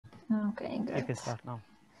Okay, great. You can start now.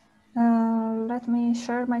 Let me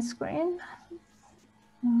share my screen.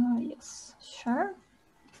 Yes, sure.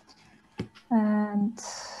 And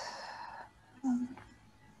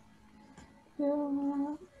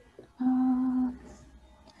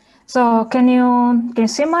so can you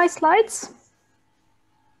see my slides?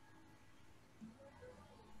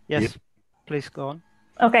 Yes, please go on.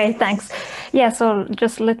 Okay, thanks. Yeah, so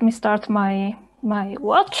just let me start my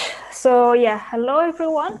watch. So yeah, hello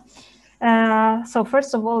everyone. So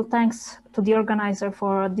first of all, thanks to the organizer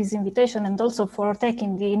for this invitation and also for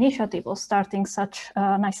taking the initiative of starting such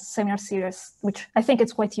a nice seminar series, which I think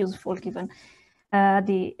it's quite useful given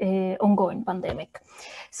the ongoing pandemic.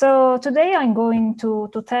 So today I'm going to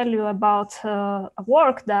tell you about a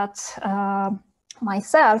work that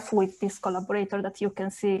myself with this collaborator that you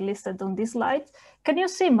can see listed on this slide. Can you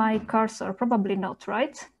see my cursor? Probably not,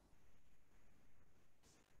 right?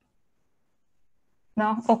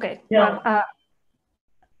 No? Okay. Yeah. Well,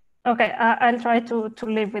 okay, I'll try to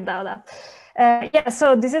live without that. Yeah,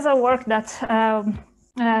 so this is a work that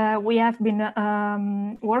we have been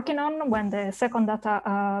working on when the second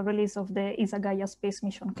data release of the ESA Gaia space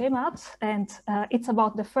mission came out, and it's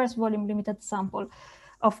about the first volume limited sample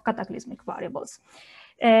of cataclysmic variables.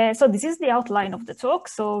 So this is the outline of the talk,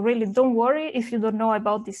 so really don't worry if you don't know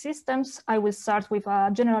about these systems. I will start with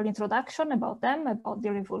a general introduction about them, about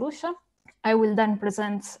their evolution. I will then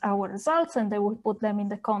present our results and I will put them in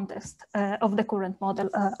the context of the current model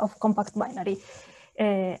of compact binary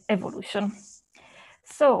evolution.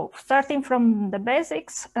 So starting from the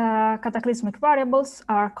basics, cataclysmic variables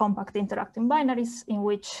are compact interacting binaries in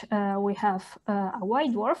which we have a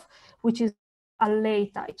white dwarf, which is a Ley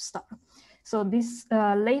type star. So this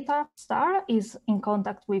later star is in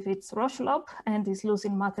contact with its Roche lobe and is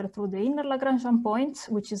losing matter through the inner Lagrangian point,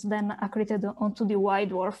 which is then accreted onto the white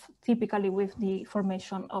dwarf, typically with the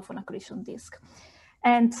formation of an accretion disk.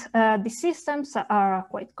 And these systems are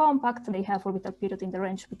quite compact. They have orbital period in the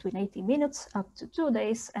range between 80 minutes up to 2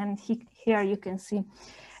 days. And here you can see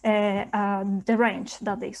the range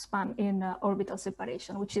that they span in orbital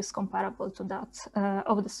separation, which is comparable to that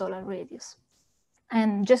of the solar radius.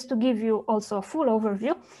 And just to give you also a full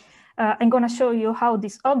overview, I'm going to show you how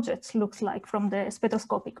this object looks like from the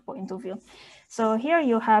spectroscopic point of view. So here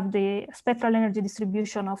you have the spectral energy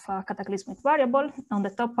distribution of a cataclysmic variable. On the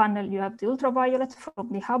top panel, you have the ultraviolet from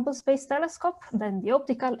the Hubble Space Telescope, then the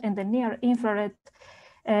optical and the near infrared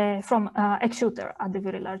from X-shooter at the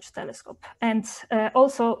Very Large Telescope. And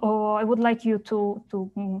also, I would like you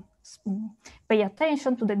to pay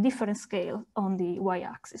attention to the different scale on the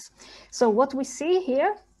y-axis. So what we see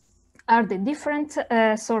here are the different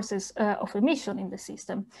sources of emission in the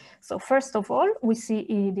system. So first of all, we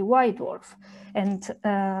see the white dwarf. And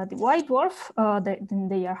the white dwarf,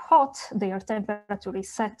 they are hot, their temperature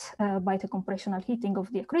is set by the compressional heating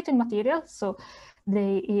of the accreting material. So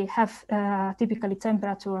they have typically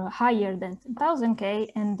temperature higher than 10,000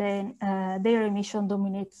 K, and then their emission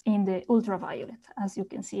dominates in the ultraviolet, as you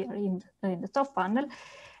can see here in the top panel.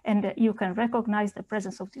 And you can recognize the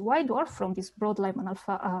presence of the white dwarf from this broad Lyman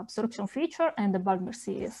alpha absorption feature and the Balmer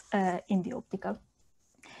series in the optical.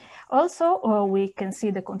 Also, we can see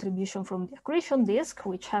the contribution from the accretion disk,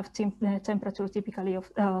 which have temperature typically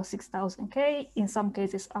of 6,000 K, in some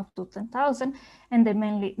cases up to 10,000, and they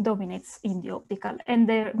mainly dominates in the optical. And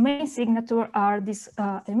their main signature are these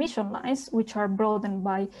emission lines, which are broadened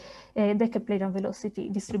by the Keplerian velocity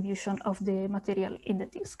distribution of the material in the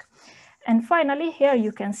disk. And finally, here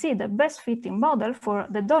you can see the best fitting model for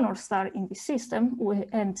the donor star in this system,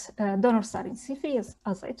 and donor star in CFE,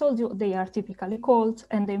 as I told you, they are typically cold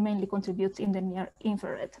and they mainly contribute in the near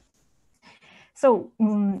infrared. So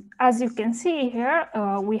as you can see here,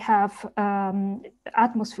 we have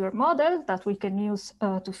atmosphere model that we can use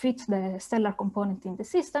to fit the stellar component in the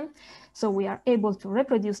system. So we are able to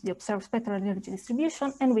reproduce the observed spectral energy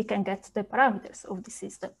distribution and we can get the parameters of the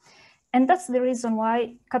system. And that's the reason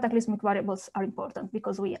why cataclysmic variables are important,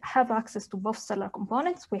 because we have access to both stellar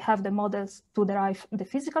components, we have the models to derive the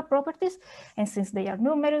physical properties, and since they are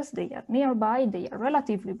numerous, they are nearby, they are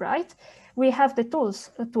relatively bright, we have the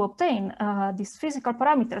tools to obtain these physical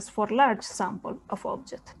parameters for large sample of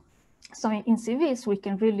object. So in CVs, we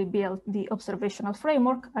can really build the observational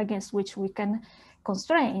framework against which we can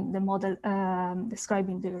constrain the model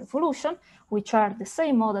describing the evolution, which are the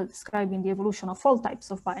same model describing the evolution of all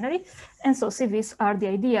types of binary. And so CVs are the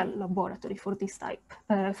ideal laboratory for this type,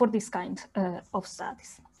 for this kind of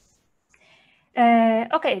studies.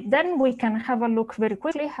 Okay, then we can have a look very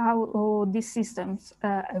quickly how these systems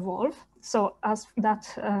evolve. So as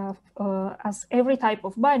every type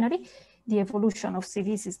of binary, the evolution of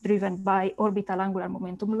CVs is driven by orbital angular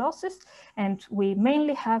momentum losses, and we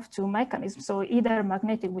mainly have two mechanisms, so either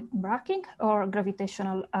magnetic wave bracking or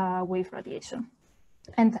gravitational wave radiation.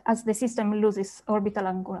 And as the system loses orbital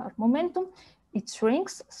angular momentum, it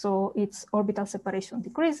shrinks, so its orbital separation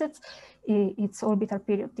decreases, its orbital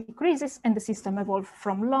period decreases, and the system evolves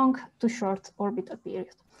from long to short orbital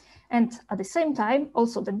period. And at the same time,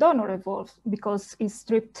 also the donor evolves because it's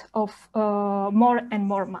stripped of more and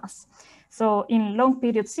more mass. So in long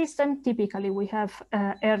period system, typically we have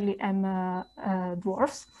early M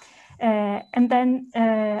dwarfs. And then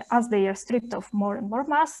as they are stripped of more and more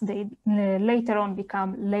mass, they later on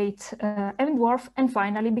become late M dwarf and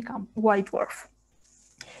finally become white dwarf.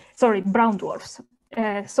 Sorry, brown dwarfs.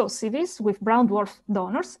 So CVs with brown dwarf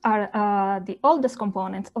donors are the oldest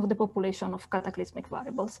component of the population of cataclysmic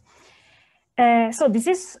variables. So this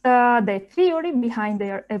is the theory behind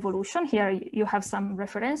their evolution. Here you have some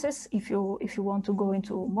references if you want to go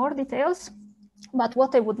into more details. But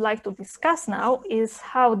what I would like to discuss now is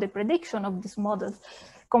how the prediction of these models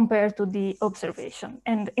compare to the observation.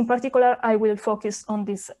 And in particular, I will focus on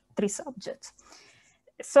these three subjects.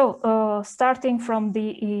 So starting from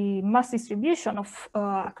the mass distribution of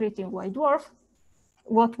accreting white dwarf,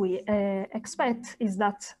 what we expect is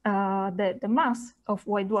that the mass of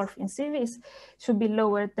white dwarf in CVs should be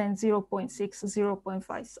lower than 0.6,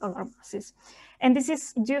 0.5 solar masses. And this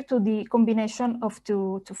is due to the combination of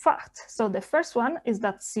two facts. So the first one is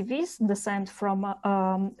that CVs descend from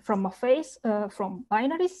a phase, from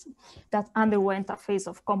binaries that underwent a phase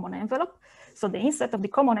of common envelope. So the inset of the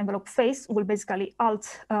common envelope phase will basically halt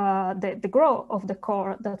the growth of the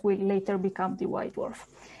core that will later become the white dwarf.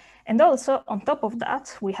 And also, on top of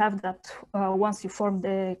that, we have that once you form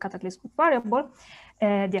the cataclysmic variable,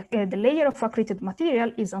 the layer of accreted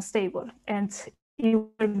material is unstable, and it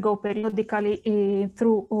will go periodically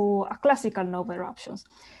through a classical nova eruptions.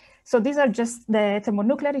 So these are just the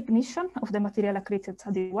thermonuclear ignition of the material accreted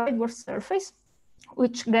at the white dwarf surface,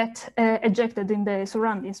 which get ejected in the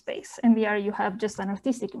surrounding space. And here you have just an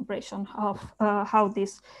artistic impression of how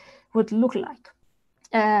this would look like.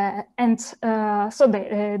 So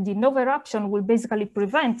the nova eruption will basically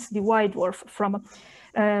prevent the white dwarf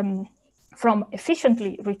from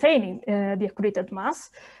efficiently retaining the accreted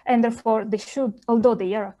mass, and therefore they should, although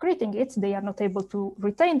they are accreting it, they are not able to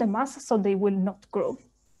retain the mass, so they will not grow.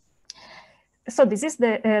 So this is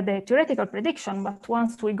the theoretical prediction, but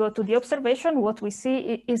once we go to the observation, what we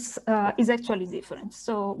see is actually different.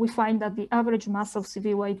 So we find that the average mass of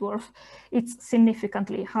CV white dwarf is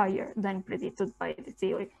significantly higher than predicted by the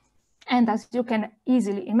theory. And as you can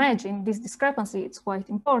easily imagine, this discrepancy is quite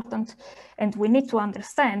important, and we need to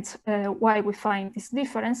understand why we find this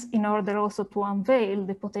difference in order also to unveil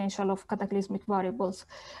the potential of cataclysmic variables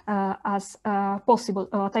as possible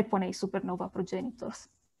type 1a supernova progenitors.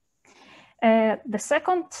 The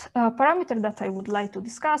second parameter that I would like to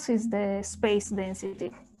discuss is the space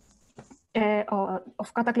density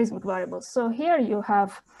of cataclysmic variables. So here you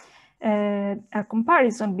have a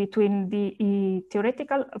comparison between the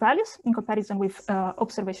theoretical values in comparison with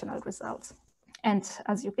observational results. And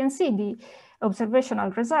as you can see, the observational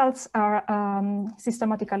results are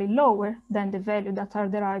systematically lower than the value that are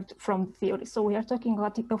derived from the theory. So we are talking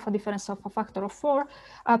about a difference of a factor of 4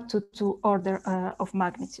 up to 2 order of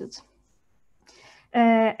magnitude.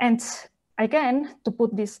 And again, to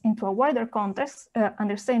put this into a wider context,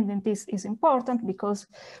 understanding this is important because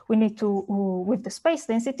we need to, with the space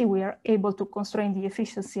density, we are able to constrain the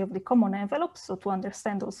efficiency of the common envelope. So to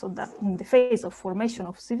understand also that in the phase of formation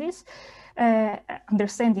of CVs,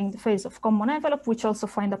 understanding the phase of common envelope, which also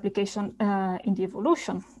find application in the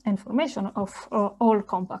evolution and formation of all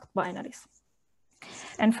compact binaries.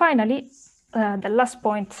 And finally, the last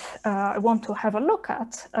point I want to have a look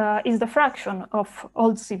at is the fraction of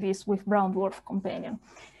old CVs with brown dwarf companion.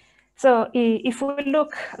 So if we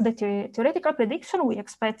look at the theoretical prediction, we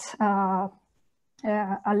expect a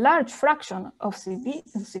large fraction of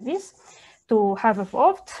CVs to have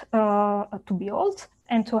evolved, to be old,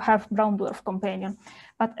 and to have brown dwarf companion.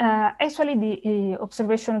 But actually, the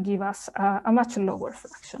observation gives us a much lower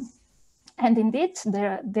fraction. And indeed,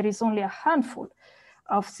 there is only a handful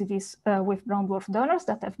of CVs with brown dwarf donors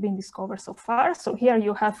that have been discovered so far. So here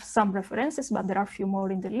you have some references, but there are a few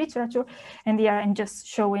more in the literature. And here I'm just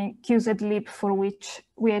showing QZ-lib for which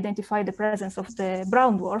we identify the presence of the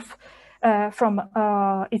brown dwarf from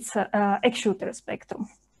its X-shooter spectrum.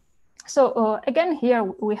 So again, here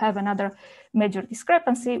we have another major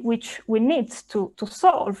discrepancy, which we need to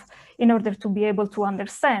solve in order to be able to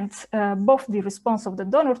understand both the response of the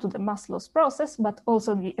donor to the mass loss process, but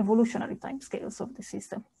also the evolutionary timescales of the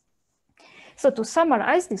system. So to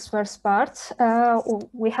summarize this first part,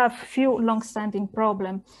 we have few long-standing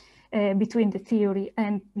problems between the theory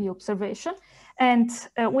and the observation. And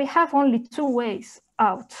we have only two ways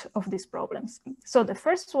out of these problems. So the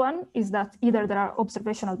first one is that either there are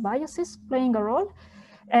observational biases playing a role,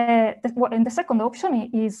 and the second option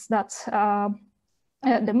is that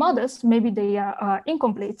the models, maybe they are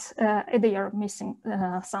incomplete, they are missing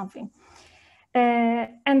something.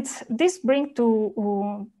 And this brings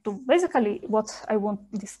to basically what I want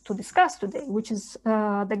to discuss today, which is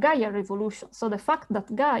the Gaia revolution. So the fact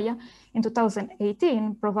that Gaia in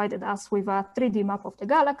 2018 provided us with a 3D map of the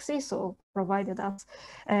galaxy, so provided us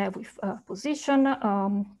with position,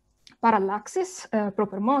 parallaxes,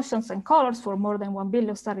 proper motions and colors for more than 1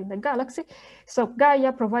 billion stars in the galaxy. So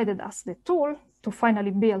Gaia provided us the tool to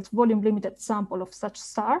finally build volume-limited sample of such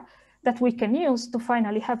star that we can use to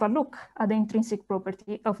finally have a look at the intrinsic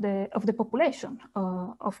property of the population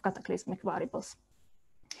of cataclysmic variables.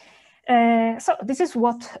 So this is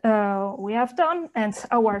what we have done, and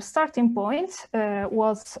our starting point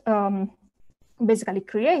was basically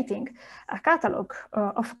creating a catalog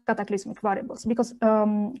of cataclysmic variables, because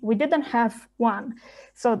we didn't have one.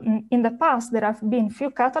 So in the past, there have been few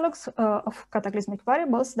catalogs of cataclysmic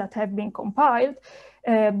variables that have been compiled,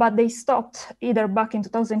 but they stopped either back in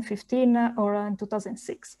 2015 or in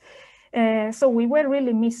 2006. So we were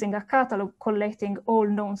really missing a catalog collecting all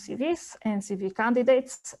known CVs and CV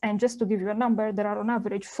candidates. And just to give you a number, there are on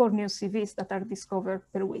average 4 new CVs that are discovered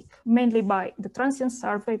per week, mainly by the transient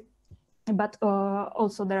survey, but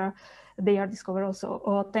also they are discovered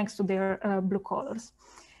also thanks to their blue colors.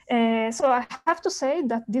 So I have to say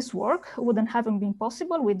that this work wouldn't have been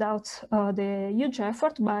possible without the huge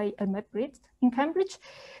effort by Elmet Britt in Cambridge.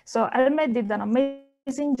 So Elmet did an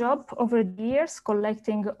amazing job over the years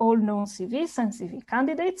collecting all known CVs and CV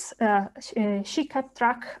candidates. She kept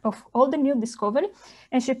track of all the new discovery,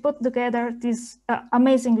 and she put together this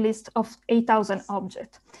amazing list of 8,000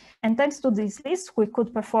 objects. And thanks to this list, we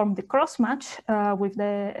could perform the cross-match with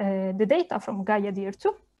the data from Gaia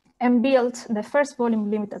DR2 and build the first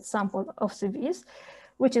volume-limited sample of CVs,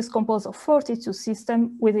 which is composed of 42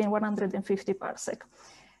 systems within 150 parsec,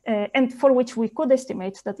 and for which we could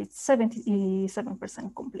estimate that it's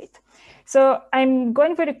 77% complete. So I'm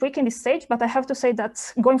going very quick in this stage, but I have to say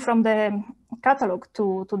that going from the catalog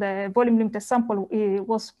to the volume-limited sample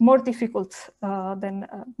was more difficult than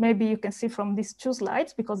maybe you can see from these 2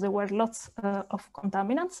 slides, because there were lots of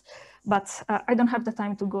contaminants, but I don't have the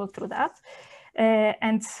time to go through that.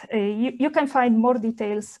 And you can find more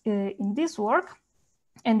details in this work.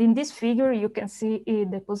 And in this figure, you can see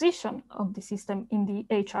the position of the system in the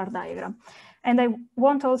HR diagram. And I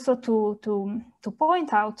want also to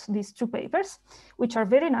point out these 2 papers, which are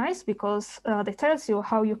very nice because they tell you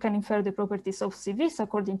how you can infer the properties of CVs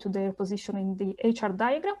according to their position in the HR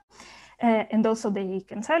diagram. And also they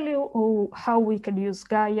can tell you how we can use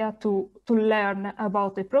Gaia to learn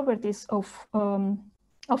about the properties of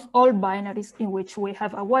all binaries in which we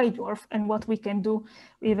have a white dwarf, and what we can do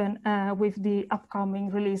even with the upcoming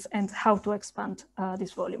release and how to expand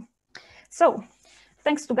this volume. So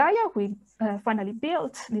thanks to Gaia, we finally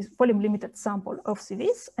built this volume-limited sample of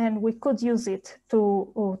CVs, and we could use it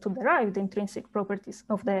to derive the intrinsic properties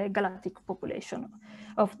of the galactic population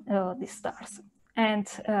of these stars. And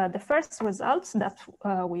the first results that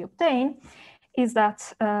we obtain is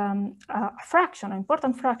that a fraction, an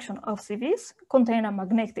important fraction of CVs contain a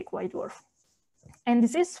magnetic white dwarf. And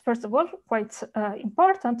this is, first of all, quite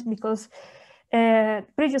important because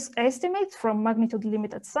previous estimates from magnitude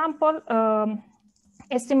limited sample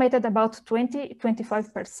estimated about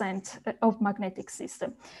 20–25% of magnetic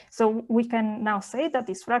system. So we can now say that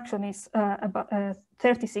this fraction is about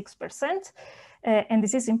 36%. And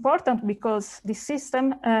this is important because this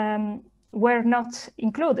system were not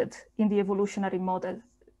included in the evolutionary model.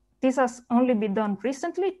 This has only been done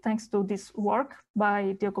recently thanks to this work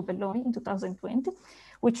by Diogo Belloni in 2020,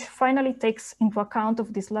 which finally takes into account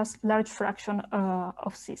of this large fraction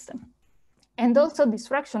of system. And also this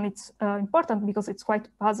fraction, it's important because it's quite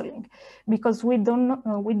puzzling, because we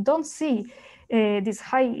don't see this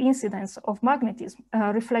high incidence of magnetism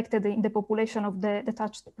reflected in the population of the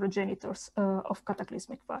detached progenitors of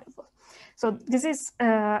cataclysmic variables. So this is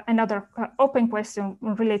another open question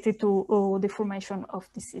related to the formation of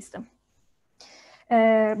the system.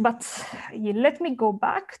 But let me go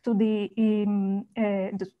back to the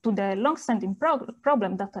long-standing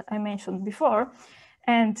problem that I mentioned before.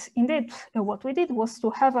 And indeed, what we did was to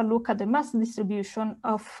have a look at the mass distribution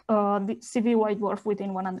of the CV white dwarf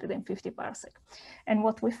within 150 parsec. And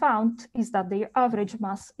what we found is that the average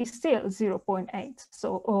mass is still 0.8.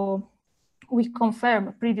 So we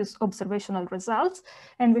confirm previous observational results,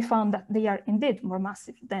 and we found that they are indeed more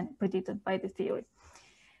massive than predicted by the theory.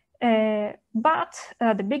 But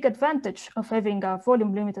the big advantage of having a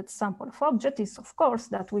volume-limited sample of object is, of course,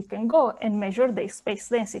 that we can go and measure the space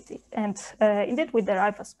density. And indeed, we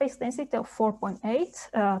derive a space density of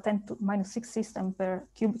 4.8, 10 to minus 6 system per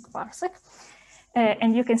cubic parsec.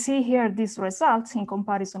 And you can see here these results in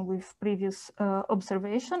comparison with previous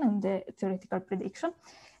observation and the theoretical prediction.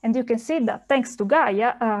 And you can see that thanks to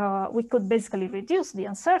Gaia, we could basically reduce the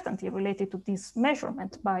uncertainty related to this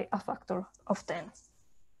measurement by a factor of 10.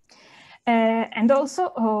 And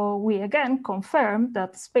also, we again confirm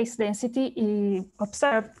that space density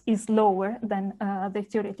observed is lower than the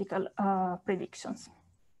theoretical predictions.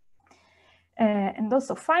 And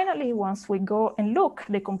also, finally, once we go and look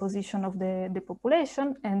the composition of the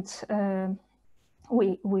population, and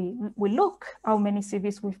we look how many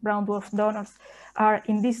CVs with brown dwarf donors are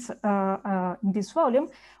in this volume,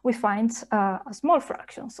 we find a small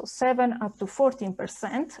fraction, so 7 up to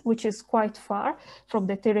 14%, which is quite far from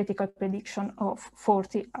the theoretical prediction of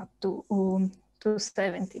 40 up to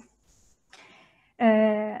 70.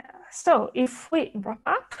 So if we wrap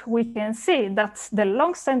up, we can see that the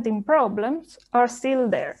long-standing problems are still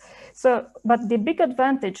there. So, but the big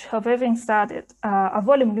advantage of having studied a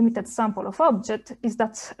volume-limited sample of objects is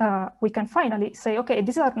that we can finally say, okay,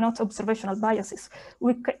 these are not observational biases.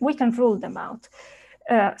 We can rule them out.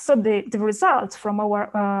 So the results from our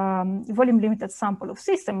volume-limited sample of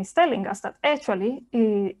system is telling us that actually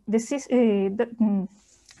the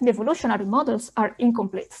evolutionary models are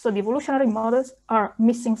incomplete. So the evolutionary models are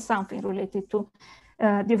missing something related to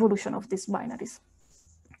the evolution of these binaries.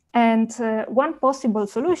 And one possible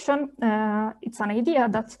solution, it's an idea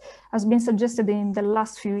that has been suggested in the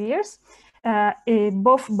last few years,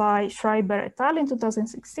 both by Schreiber et al. In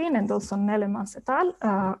 2016 and also Nellemans et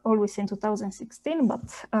al., always in 2016,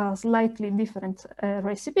 but a slightly different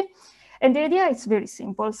recipe. And the idea is very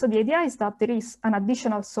simple. So the idea is that there is an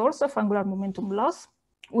additional source of angular momentum loss,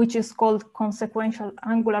 which is called consequential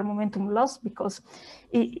angular momentum loss because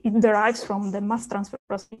it derives from the mass transfer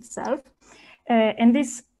process itself. And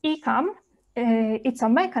this ECAM, it's a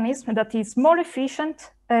mechanism that is more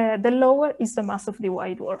efficient the lower is the mass of the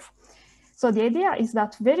white dwarf. So the idea is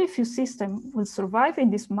that very few systems will survive in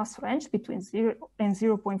this mass range between 0 and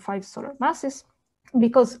 0.5 solar masses,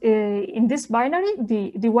 because in this binary,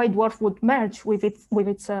 the white dwarf would merge with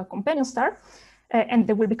its companion star, and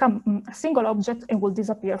they will become a single object and will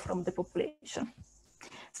disappear from the population.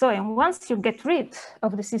 So, and once you get rid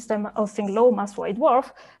of the system hosting low mass white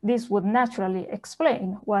dwarf, this would naturally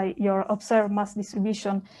explain why your observed mass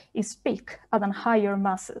distribution is peak at a higher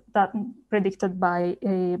mass than predicted by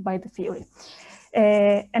the theory.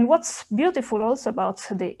 And what's beautiful also about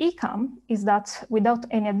the ECAM is that without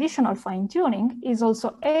any additional fine-tuning, is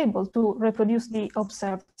also able to reproduce the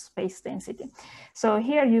observed space density. So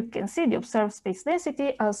here you can see the observed space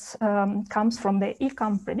density as comes from the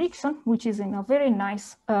ECAM prediction, which is in a very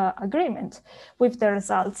nice agreement with the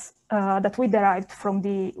results that we derived from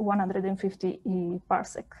the 150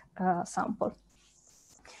 parsec sample.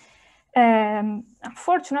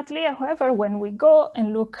 Unfortunately, however, when we go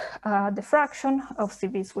and look at the fraction of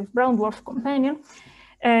CVs with brown dwarf companion,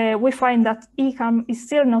 we find that ECAM is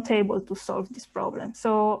still not able to solve this problem.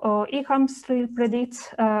 So ECAM still predicts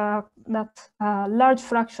that a large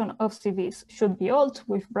fraction of CVs should be old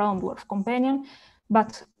with brown dwarf companion,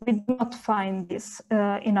 but we do not find this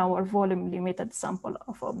in our volume limited sample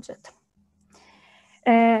of object.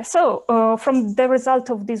 So from the result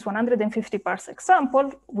of this 150 parsec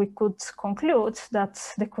sample, we could conclude that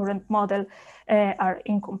the current model are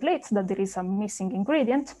incomplete, that there is a missing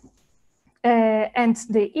ingredient. And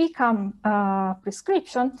the ECAM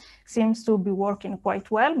prescription seems to be working quite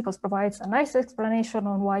well because it provides a nice explanation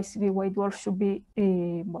on why CV white dwarf should be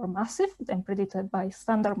more massive than predicted by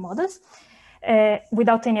standard models.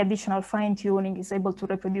 Without any additional fine-tuning, is able to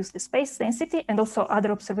reproduce the space density and also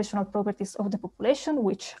other observational properties of the population,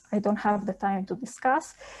 which I don't have the time to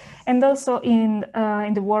discuss. And also in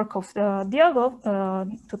the work of Diogo,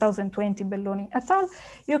 2020, Belloni et al.,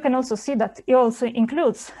 you can also see that it also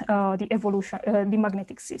includes the evolution, the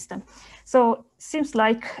magnetic system. So seems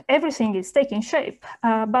like everything is taking shape,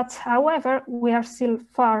 but however, we are still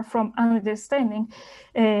far from understanding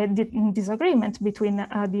the disagreement between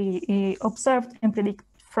the observed and predict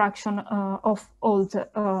fraction of all the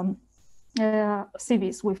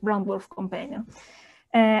CVs with brown dwarf companion.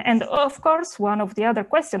 And of course, one of the other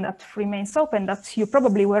questions that remains open that you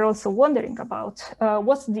probably were also wondering about,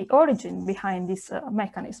 what's the origin behind this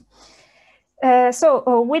mechanism?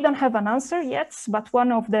 So we don't have an answer yet, but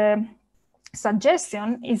one of the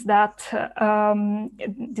suggestion is that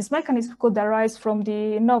this mechanism could arise from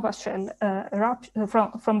the nova shell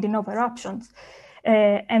from the nova eruptions,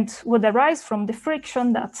 and would arise from the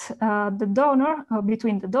friction that the donor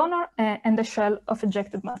between the donor and the shell of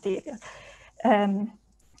ejected material.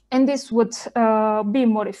 And this would be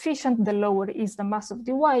more efficient the lower is the mass of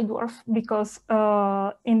the white dwarf, because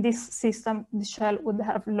in this system, the shell would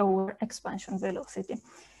have lower expansion velocity.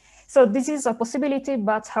 So this is a possibility,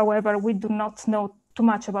 but however, we do not know too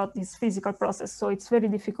much about this physical process. So it's very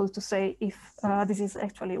difficult to say if this is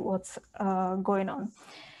actually what's going on.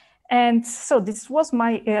 And so this was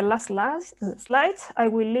my last slide. I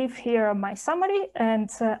will leave here my summary, and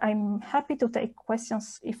I'm happy to take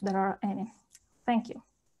questions if there are any. Thank you.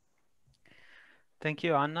 Thank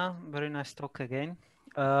you, Anna. Very nice talk again.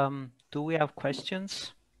 Do we have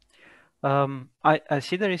questions? I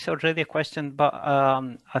see there is already a question, but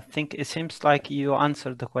I think it seems like you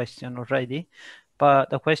answered the question already.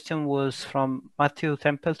 But the question was from Matthew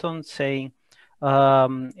Templeton saying,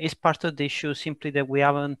 is part of the issue simply that we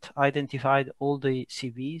haven't identified all the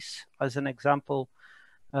CVs? As an example,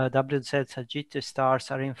 WZ Sagittarius stars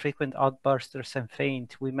are infrequent outbursters and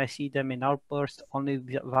faint. We may see them in outburst only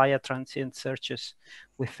via transient searches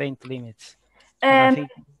with faint limits. And I think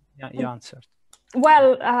you answered.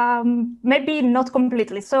 Well, maybe not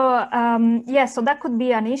completely. So yes, so that could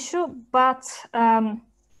be an issue, but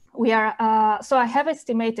we are. So I have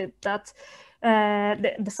estimated that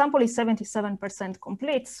the sample is 77%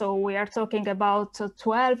 complete. So we are talking about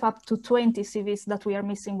 12 up to 20 CVs that we are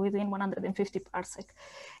missing within 150 parsec.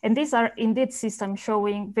 And these are indeed systems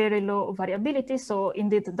showing very low variability. So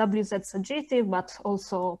indeed WZ Sagittarius, but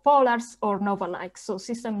also polars or nova-like. So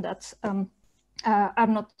systems that are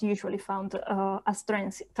not usually found as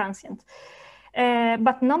transient.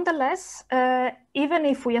 But nonetheless, even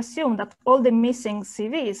if we assume that all the missing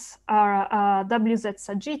CVs are WZ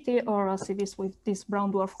Sagittarius or CVs with this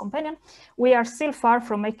brown dwarf companion, we are still far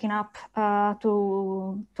from making up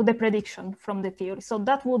to the prediction from the theory. So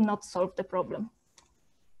that would not solve the problem.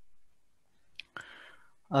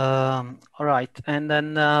 All right, and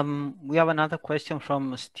then we have another question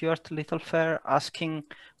from Stuart Littlefair asking,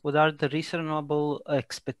 what are the reasonable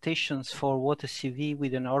expectations for what a CV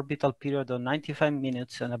with an orbital period of 95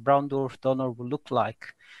 minutes and a brown dwarf donor will look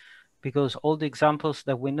like? Because all the examples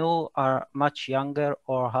that we know are much younger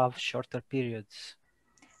or have shorter periods.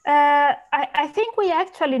 I think we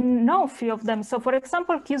actually know a few of them. So for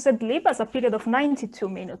example, QZ-lib has a period of 92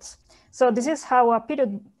 minutes. So this is how a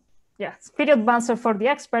period bouncer for the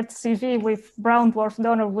expert CV with brown dwarf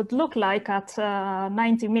donor would look like at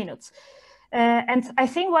 90 minutes. And I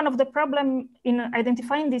think one of the problems in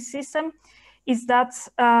identifying this system is that,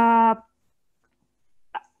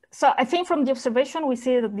 so I think from the observation, we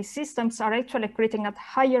see that these systems are actually accreting at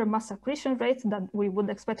higher mass accretion rates than we would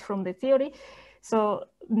expect from the theory. So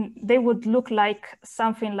they would look like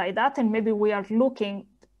something like that, and maybe we are looking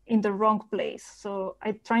in the wrong place. So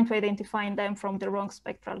I'm trying to identify them from the wrong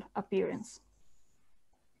spectral appearance.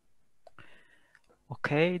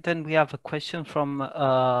 Okay, then we have a question from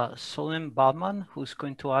Solem Balman, who's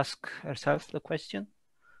going to ask herself the question.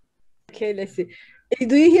 Okay, let's see.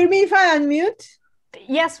 Do you hear me if I unmute?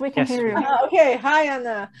 Yes, we can hear you. Okay, hi,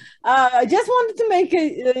 Anna. I just wanted to make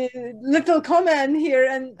a little comment here,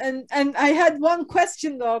 and I had one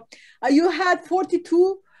question though. You had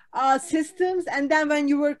 42 systems, and then when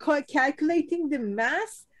you were calculating the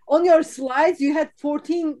mass on your slides, you had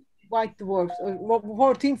 14 white dwarfs or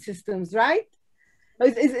 14 systems, right?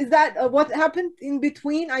 Is that what happened in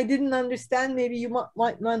between? I didn't understand. Maybe you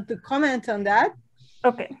might want to comment on that.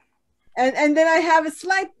 Okay. And then I have a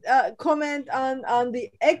slight comment on the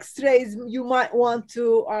X-rays. You might want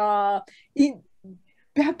to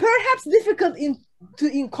perhaps difficult to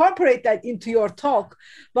incorporate that into your talk,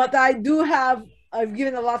 but I've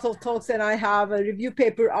given a lot of talks, and I have a review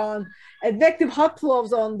paper on advective hot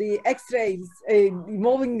flows on the X-rays,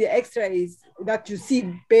 involving the X-rays that you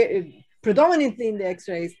see predominantly in the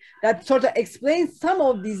X-rays, that sort of explains some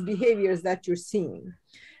of these behaviors that you're seeing.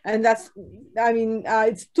 And that's, I mean,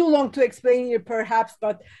 it's too long to explain here perhaps,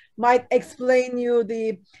 but might explain you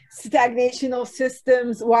the stagnation of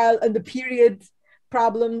systems while in the period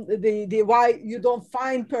problem, the why you don't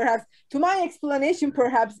find perhaps, to my explanation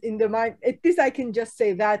perhaps in the mind, at least I can just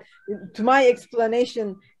say that, to my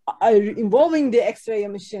explanation involving the X-ray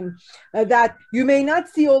emission, that you may not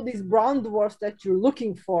see all these brown dwarfs that you're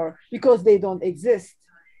looking for because they don't exist.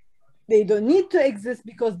 They don't need to exist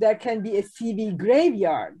because there can be a CV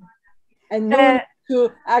graveyard and no need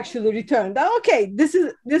to actually return. Now, okay,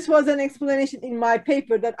 this was an explanation in my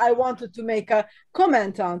paper that I wanted to make a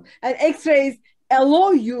comment on. And X-rays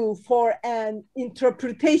allow you for an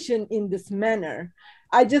interpretation in this manner.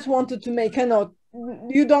 I just wanted to make a note.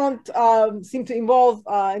 You don't seem to involve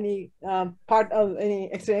any part of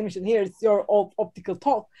any X-ray emission here. It's your optical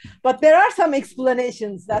talk, but there are some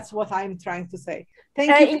explanations. That's what I'm trying to say. Thank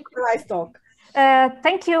you for the nice talk.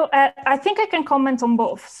 Thank you. I think I can comment on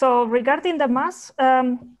both. So regarding the mass,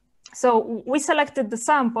 so we selected the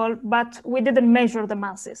sample, but we didn't measure the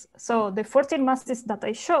masses. So the 14 masses that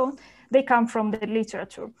I showed, they come from the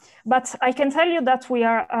literature. But I can tell you that we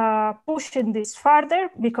are pushing this further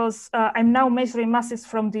because I'm now measuring masses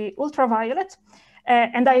from the ultraviolet.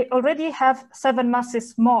 And I already have 7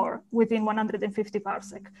 masses more within 150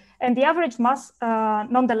 parsec. And the average mass,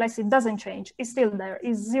 nonetheless, it doesn't change. It's still there.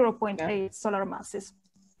 It's 0.8 solar masses.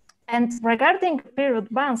 And regarding period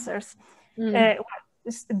bouncers,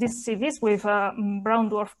 these CVs with a brown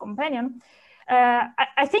dwarf companion,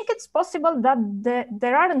 I think it's possible that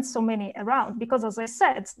there aren't so many around because, as I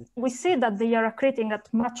said, we see that they are accreting at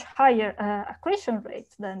much higher accretion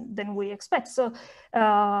rate than we expect. So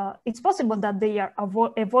it's possible that they are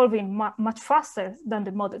evolving much faster than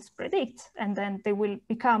the models predict, and then they will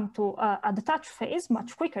become to a detached phase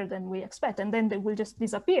much quicker than we expect, and then they will just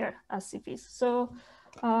disappear as CVs. So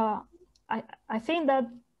I think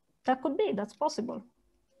that could be, that's possible.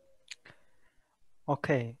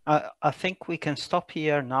 Okay, I think we can stop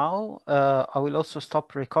here now. I will also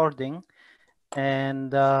stop recording,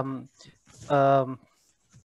 and